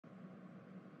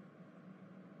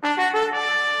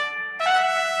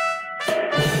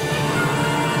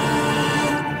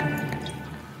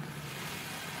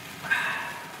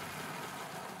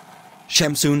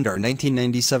Shamsundar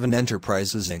 1997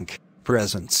 Enterprises Inc.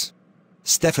 presents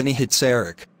Stephanie Hits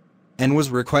Eric and was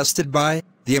requested by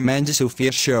The Amanda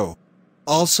Sophia Show.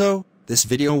 Also, this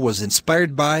video was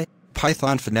inspired by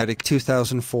Python Fanatic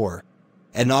 2004.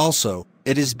 And also,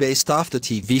 it is based off the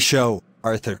TV show,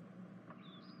 Arthur.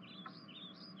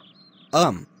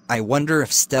 I wonder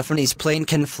if Stephanie's plane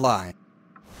can fly.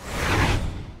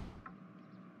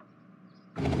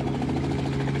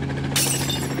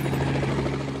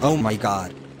 Oh my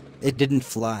god. It didn't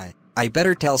fly. I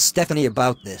better tell Stephanie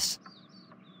about this.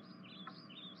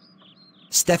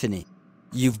 Stephanie,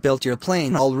 you've built your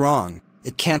plane all wrong.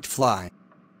 It can't fly.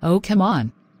 Oh, come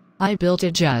on. I built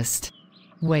it just.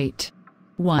 Wait.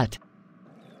 What?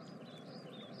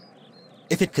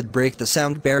 If it could break the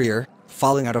sound barrier,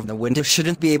 falling out of the window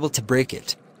shouldn't be able to break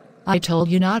it. I told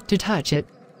you not to touch it.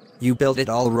 You built it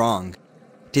all wrong.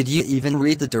 Did you even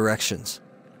read the directions?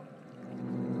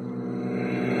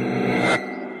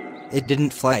 It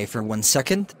didn't fly for 1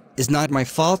 second. It's not my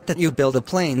fault that you build a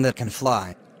plane that can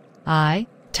fly. I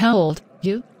told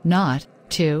you not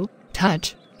to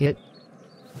touch it.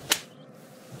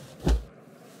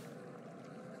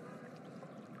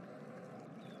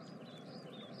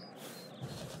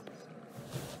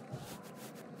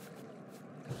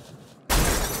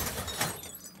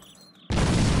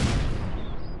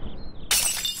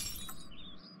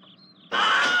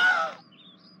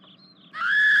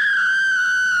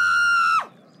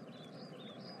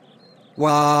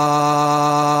 Wah!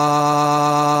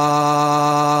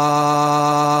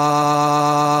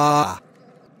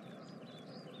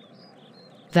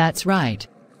 That's right.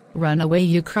 Run away,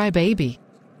 you crybaby.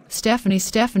 Stephanie,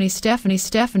 Stephanie, Stephanie,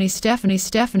 Stephanie, Stephanie,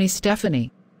 Stephanie,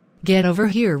 Stephanie. Get over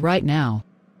here right now.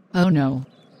 Oh no.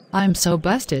 I'm so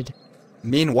busted.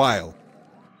 Meanwhile,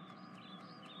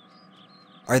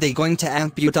 are they going to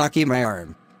amputate my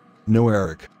arm? No,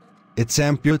 Eric. It's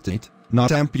amputate, not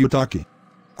amputaki.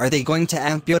 Are they going to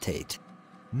amputate?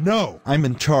 No, I'm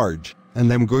in charge,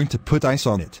 and I'm going to put ice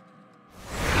on it.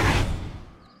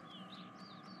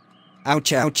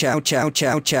 Ouch, ouch, ouch, ouch,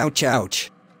 ouch, ouch,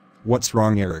 ouch. What's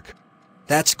wrong, Eric?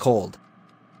 That's cold.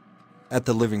 At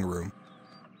the living room.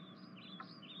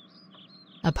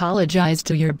 Apologize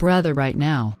to your brother right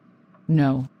now.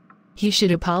 No. He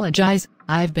should apologize.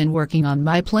 I've been working on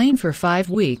my plane for 5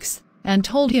 weeks, and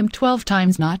told him 12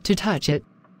 times not to touch it.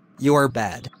 You're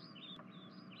bad.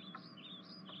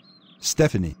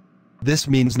 Stephanie. This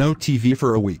means no TV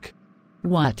for a week.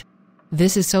 What?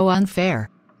 This is so unfair.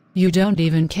 You don't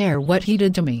even care what he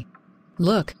did to me.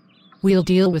 Look. We'll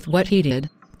deal with what he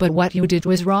did, but what you did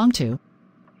was wrong too.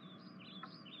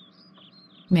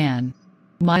 Man.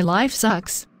 My life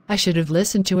sucks. I should have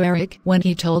listened to Eric when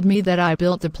he told me that I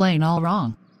built the plane all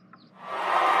wrong.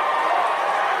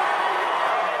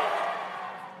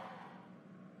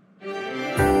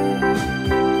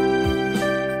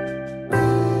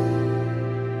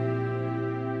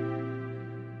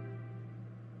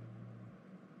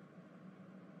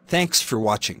 Thanks for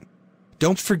watching.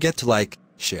 Don't forget to like,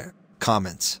 share,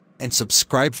 comments, and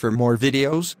subscribe for more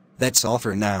videos. That's all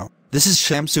for now. This is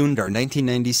Shamsundar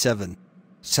 1997.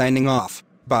 Signing off.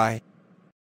 Bye.